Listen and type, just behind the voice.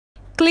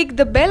Click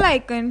the bell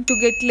icon to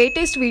get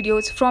latest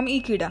videos from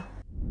Ekeeda.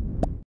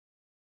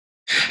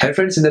 Hi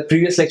friends, in the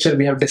previous lecture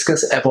we have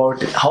discussed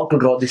about how to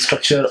draw the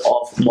structure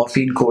of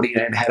morphine, codeine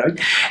and heroin,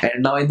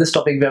 and now in this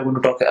topic we are going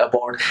to talk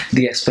about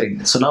the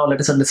aspirin. So now let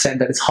us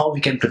understand that is how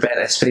we can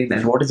prepare aspirin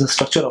and what is the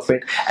structure of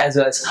it, as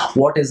well as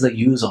what is the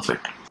use of it.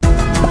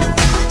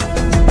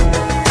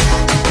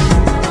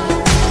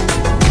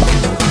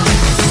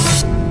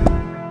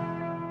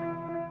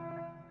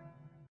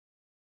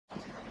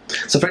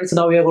 So friends,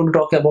 now we are going to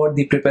talk about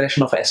the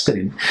preparation of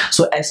aspirin.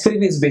 So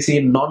aspirin is basically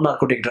a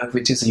non-narcotic drug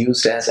which is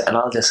used as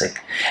analgesic,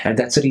 and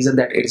that's the reason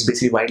that it is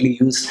basically widely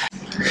used.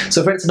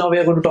 So friends, now we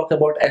are going to talk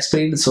about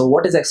aspirin. So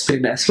what is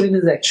aspirin? Aspirin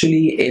is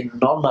actually a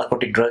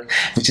non-narcotic drug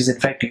which is in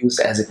fact used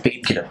as a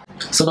painkiller.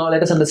 So now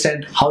let us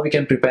understand how we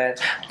can prepare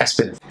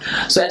aspirin.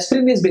 So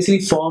aspirin is basically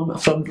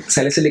formed from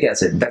salicylic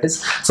acid. That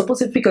is,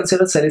 suppose if we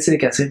consider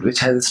salicylic acid which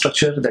has a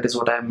structure, that is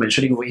what I am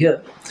mentioning over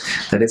here,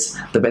 that is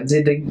the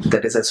benzene ring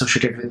that is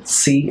associated with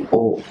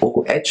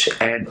COOH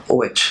and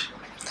OH.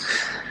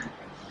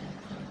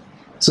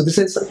 So this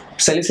is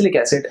salicylic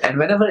acid, and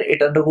whenever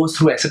it undergoes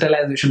through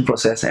acetalization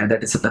process, and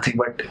that is nothing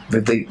but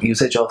with the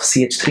usage of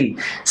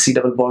CH3, C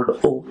double bond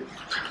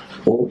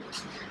O,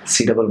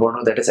 C double bond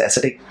O, that is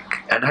acetic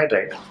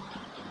anhydride.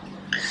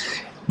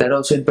 That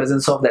also in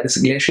presence of, that is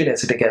glacial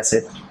acetic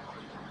acid.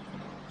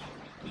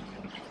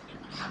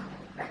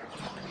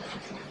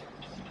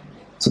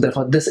 So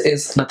therefore this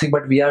is nothing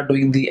but we are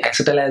doing the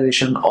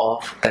acetalization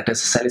of, that is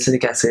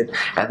salicylic acid,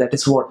 and that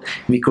is what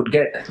we could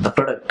get the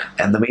product,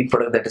 and the main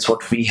product, that is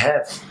what we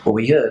have over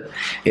here,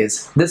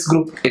 is this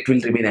group. It will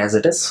remain as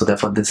it is, so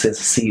therefore this is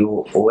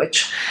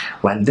COOH,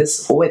 while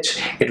this OH,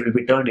 it will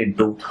be turned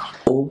into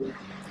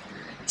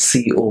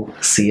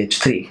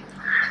OCOCH3,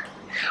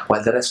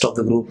 while the rest of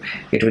the group,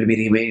 it will be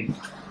remain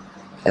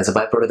as a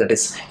byproduct, that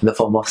is in the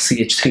form of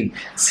CH3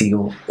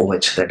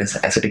 COOH, that is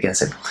acetic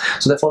acid.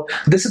 So therefore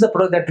this is the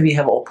product that we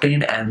have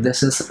obtained, and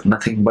this is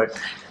nothing but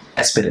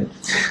aspirin.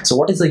 So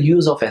what is the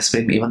use of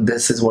aspirin? Even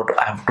this is what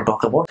I have to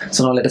talk about.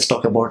 So now let us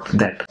talk about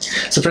that.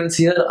 So friends,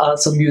 here are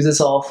some uses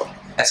of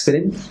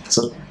aspirin.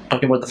 So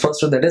talking about the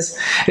first one, that is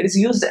it is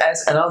used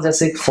as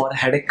analgesic for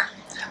headache,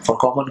 for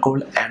common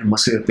cold and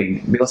muscular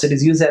pain, because it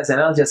is used as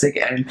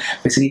analgesic, and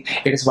basically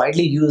it is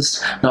widely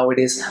used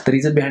nowadays. The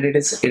reason behind it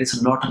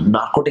is not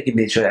narcotic in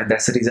nature, and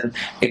that's the reason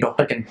a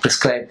doctor can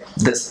prescribe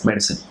this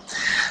medicine.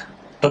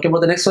 Talking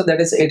about the next one,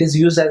 that is it is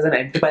used as an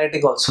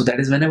antibiotic also. That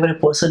is, whenever a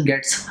person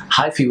gets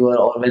high fever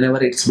or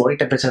whenever its body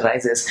temperature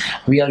rises,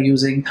 we are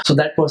using, so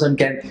that person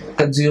can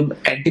consume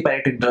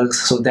antibiotic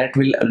drugs, so that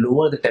will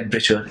lower the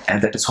temperature,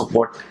 and that is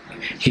what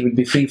he will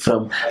be free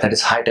from, that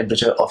is high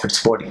temperature of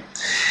its body.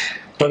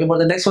 Talking about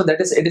the next one,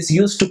 that is it is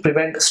used to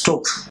prevent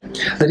strokes.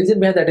 The reason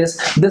behind that is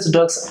this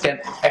drugs can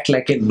act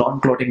like a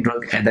non-clotting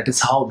drug, and that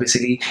is how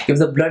basically if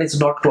the blood is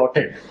not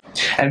clotted,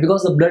 and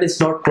because the blood is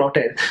not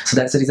clotted, so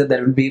that's the reason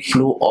there will be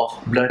flow of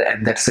blood,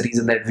 and that's the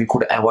reason that we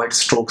could avoid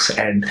strokes,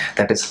 and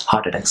that is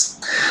heart attacks.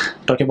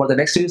 Talking about the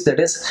next use, that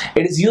is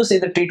it is used in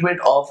the treatment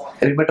of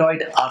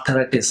rheumatoid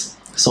arthritis.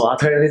 So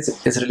arthritis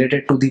is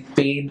related to the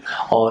pain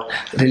or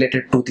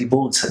related to the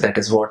bones, that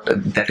is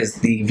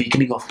the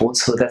weakening of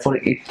bones, so therefore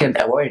it can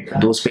avoid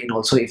those pain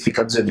also if we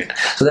consume it.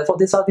 So therefore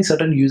these are the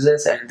certain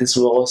uses, and this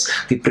was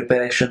the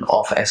preparation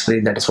of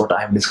aspirin, that is what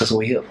I have discussed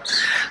over here.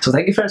 So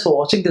thank you friends for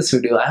watching this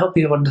video. I hope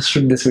you have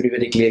understood this video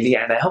very clearly,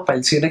 and I hope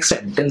I'll see you next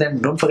time. Till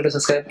then, don't forget to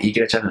subscribe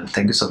Ekeeda channel.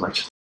 Thank you so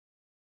much.